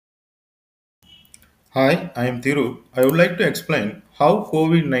Hi, I am Thiru. I would like to explain how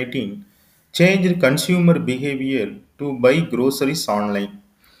COVID 19 changed consumer behavior to buy groceries online.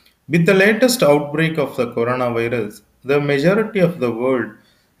 With the latest outbreak of the coronavirus, the majority of the world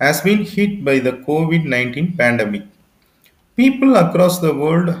has been hit by the COVID 19 pandemic. People across the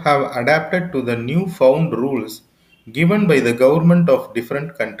world have adapted to the newfound rules given by the government of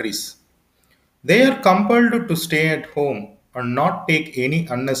different countries. They are compelled to stay at home and not take any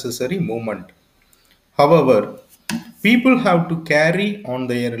unnecessary movement. However, people have to carry on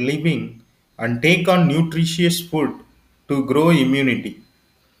their living and take on nutritious food to grow immunity.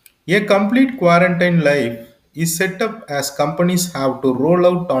 A complete quarantine life is set up as companies have to roll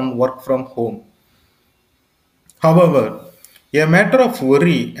out on work from home. However, a matter of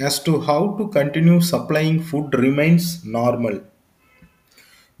worry as to how to continue supplying food remains normal.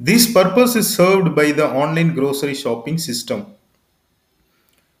 This purpose is served by the online grocery shopping system.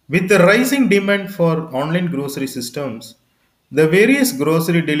 With the rising demand for online grocery systems, the various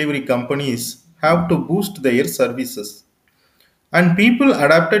grocery delivery companies have to boost their services, and people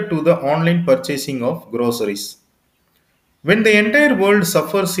adapted to the online purchasing of groceries. When the entire world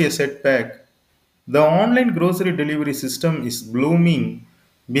suffers a setback, the online grocery delivery system is blooming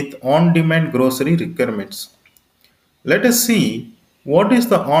with on demand grocery requirements. Let us see what is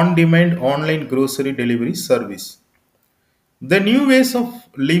the on demand online grocery delivery service. The new ways of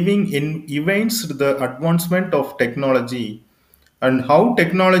living in evinced the advancement of technology and how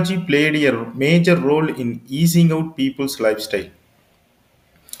technology played a major role in easing out people's lifestyle.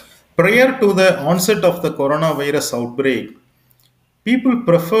 Prior to the onset of the coronavirus outbreak, people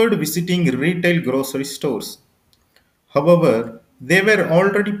preferred visiting retail grocery stores. However, they were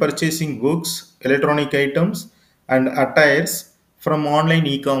already purchasing books, electronic items, and attires from online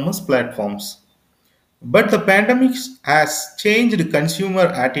e commerce platforms. But the pandemic has changed consumer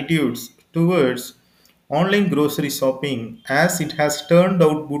attitudes towards online grocery shopping as it has turned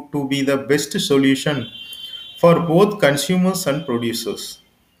out to be the best solution for both consumers and producers.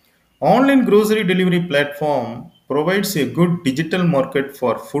 Online grocery delivery platform provides a good digital market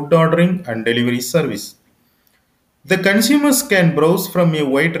for food ordering and delivery service. The consumers can browse from a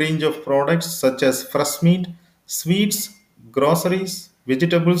wide range of products such as fresh meat, sweets, groceries,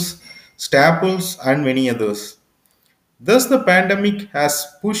 vegetables, staples, and many others. Thus, the pandemic has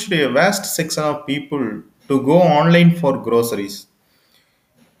pushed a vast section of people to go online for groceries.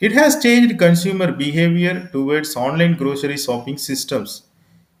 It has changed consumer behavior towards online grocery shopping systems.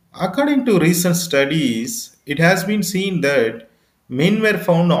 According to recent studies, it has been seen that men were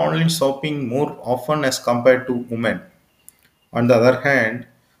found online shopping more often as compared to women. On the other hand,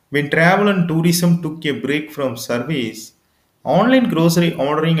 when travel and tourism took a break from service, online grocery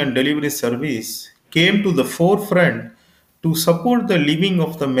ordering and delivery service came to the forefront to support the living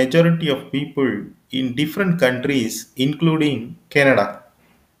of the majority of people in different countries, including Canada.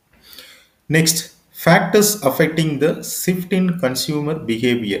 Next, factors affecting the shift in consumer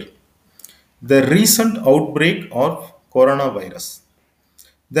behavior. The recent outbreak of coronavirus.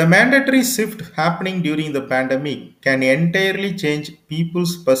 The mandatory shift happening during the pandemic can entirely change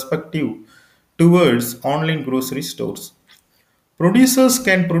people's perspective towards online grocery stores. Producers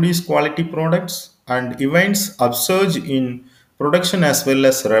can produce quality products and events upsurge in production as well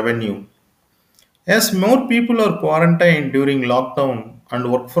as revenue. As more people are quarantined during lockdown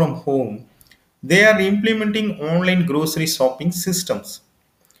and work from home, they are implementing online grocery shopping systems.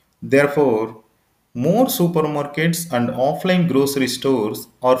 Therefore, more supermarkets and offline grocery stores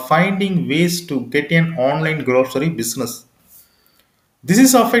are finding ways to get an online grocery business. This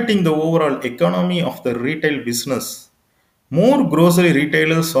is affecting the overall economy of the retail business. More grocery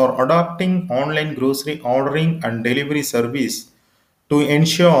retailers are adopting online grocery ordering and delivery service to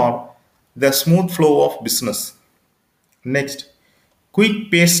ensure the smooth flow of business. Next,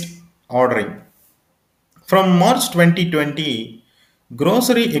 quick paced ordering. From March 2020,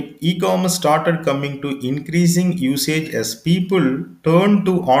 grocery e-commerce started coming to increasing usage as people turned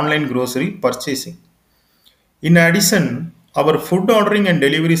to online grocery purchasing. In addition, our food ordering and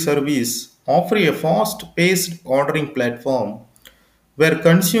delivery service offer a fast-paced ordering platform where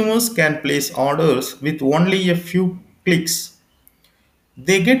consumers can place orders with only a few clicks.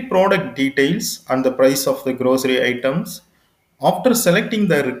 They get product details and the price of the grocery items. After selecting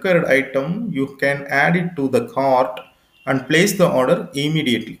the required item, you can add it to the cart and place the order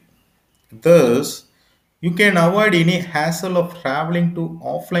immediately. Thus, you can avoid any hassle of traveling to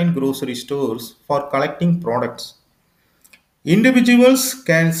offline grocery stores for collecting products. Individuals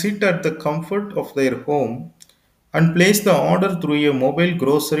can sit at the comfort of their home and place the order through a mobile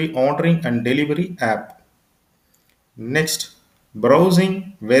grocery ordering and delivery app. Next,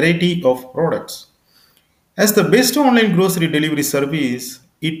 browsing variety of products. As the best online grocery delivery service,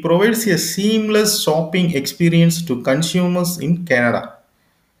 it provides a seamless shopping experience to consumers in Canada.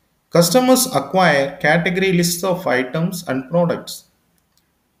 Customers acquire category lists of items and products.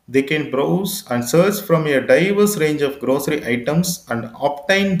 They can browse and search from a diverse range of grocery items and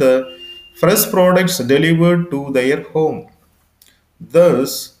obtain the fresh products delivered to their home.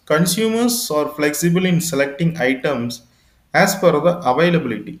 Thus, consumers are flexible in selecting items as per the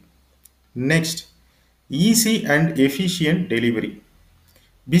availability. Next, easy and efficient delivery.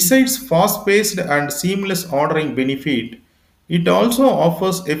 Besides fast-paced and seamless ordering benefit, it also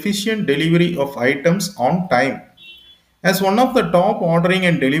offers efficient delivery of items on time. As one of the top ordering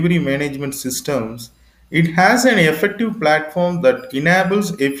and delivery management systems, it has an effective platform that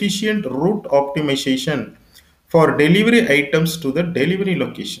enables efficient route optimization for delivery items to the delivery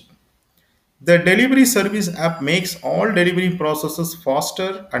location. The delivery service app makes all delivery processes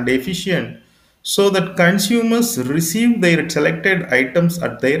faster and efficient so that consumers receive their selected items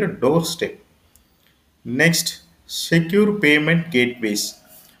at their doorstep. Next, secure payment gateways.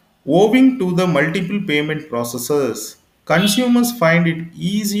 Owing to the multiple payment processes, consumers find it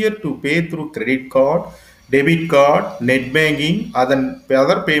easier to pay through credit card, debit card, net banking,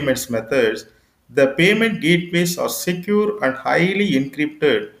 other payments methods. The payment gateways are secure and highly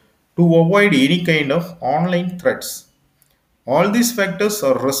encrypted to avoid any kind of online threats. All these factors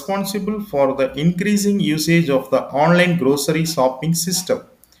are responsible for the increasing usage of the online grocery shopping system,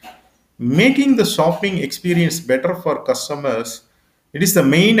 making the shopping experience better for customers. It is the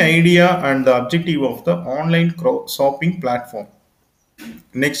main idea and the objective of the online shopping platform.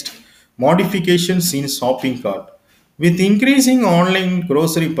 Next, modifications in shopping cart. With increasing online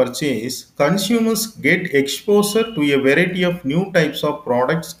grocery purchase, consumers get exposure to a variety of new types of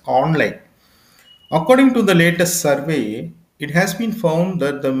products online. According to the latest survey, it has been found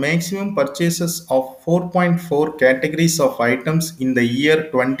that the maximum purchases of 4.4 categories of items in the year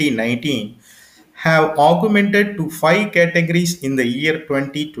 2019 have augmented to 5 categories in the year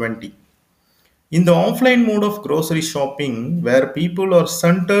 2020. In the offline mode of grocery shopping, where people are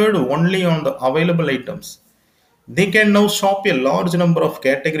centered only on the available items, they can now shop a large number of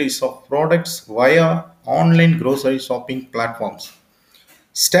categories of products via online grocery shopping platforms.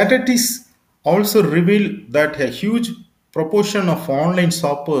 Statistics also reveal that a huge proportion of online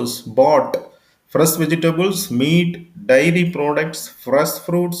shoppers bought fresh vegetables, meat, dairy products, fresh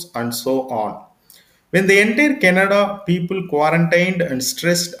fruits, and so on. When the entire Canada people quarantined and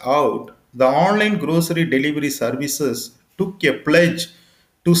stressed out, the online grocery delivery services took a pledge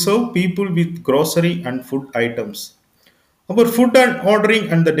to serve people with grocery and food items. Our food and ordering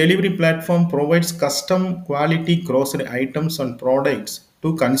and the delivery platform provides custom quality grocery items and products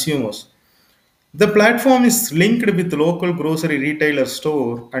to consumers. The platform is linked with local grocery retailer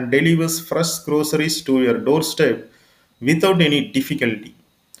store and delivers fresh groceries to your doorstep without any difficulty.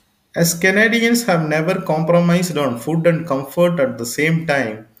 As Canadians have never compromised on food and comfort at the same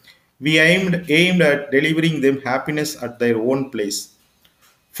time, we aimed at delivering them happiness at their own place.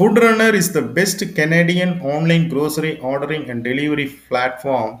 Foodrunner is the best Canadian online grocery ordering and delivery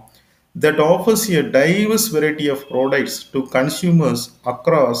platform that offers a diverse variety of products to consumers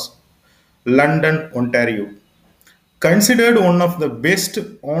across London, Ontario. Considered one of the best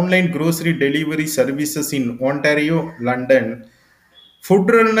online grocery delivery services in Ontario, London,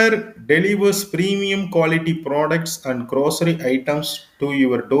 Foodrunner delivers premium quality products and grocery items to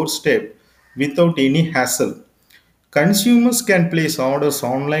your doorstep without any hassle. Consumers can place orders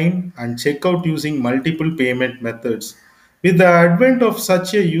online and check out using multiple payment methods. With the advent of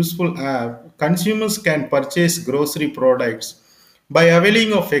such a useful app, consumers can purchase grocery products by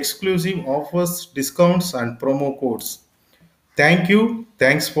availing of exclusive offers, discounts, and promo codes. Thank you.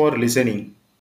 Thanks for listening.